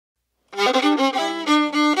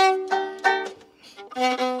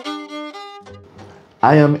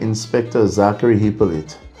I am Inspector Zachary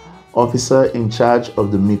Hippolyte, officer in charge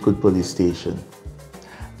of the Micoud Police Station.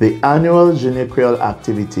 The annual Jounen Kwéyòl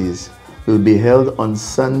activities will be held on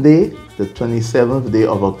Sunday, the 27th day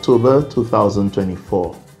of October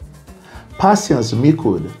 2024. Patience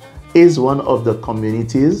Micoud is one of the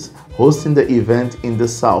communities hosting the event in the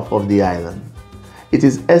south of the island. It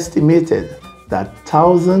is estimated that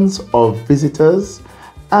thousands of visitors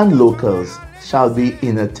and locals shall be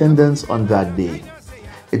in attendance on that day.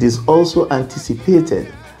 It is also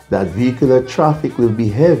anticipated that vehicular traffic will be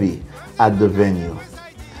heavy at the venue.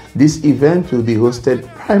 This event will be hosted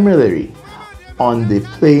primarily on the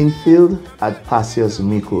playing field at Patience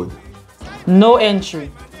Micoud. No entry.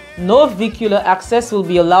 No vehicular access will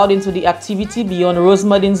be allowed into the activity beyond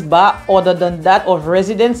Rosemardin's bar other than that of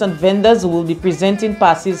residents and vendors who will be presenting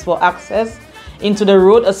passes for access into the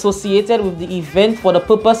road associated with the event for the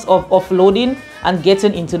purpose of offloading and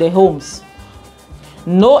getting into their homes.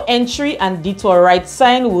 No entry and detour right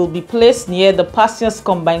sign will be placed near the Patience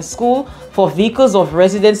Combined School for vehicles of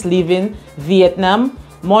residents leaving Vietnam,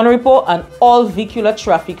 Repos, and all vehicular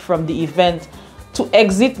traffic from the event to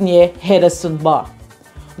exit near Henderson Bar.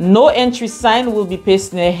 No entry sign will be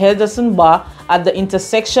placed near Henderson Bar at the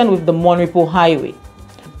intersection with the Repos Highway.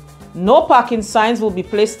 No parking signs will be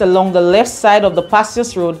placed along the left side of the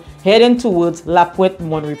Patience Road heading towards La Pointe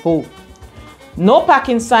Repos. No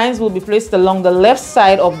parking signs will be placed along the left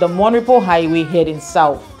side of the Repos Highway heading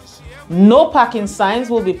south. No parking signs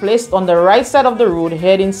will be placed on the right side of the road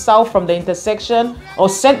heading south from the intersection of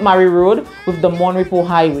St. Mary Road with the Repos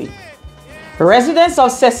Highway. Residents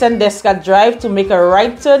of Sessendeska Drive to make a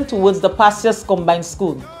right turn towards the Patience Combined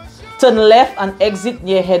School. Turn left and exit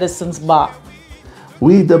near Henderson's Bar.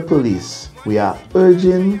 We, the police, we are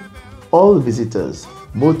urging all visitors,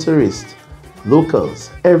 motorists,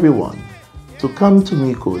 locals, everyone, to come to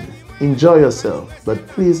Micoud, enjoy yourself, but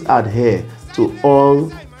please adhere to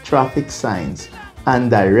all traffic signs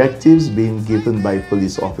and directives being given by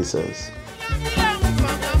police officers.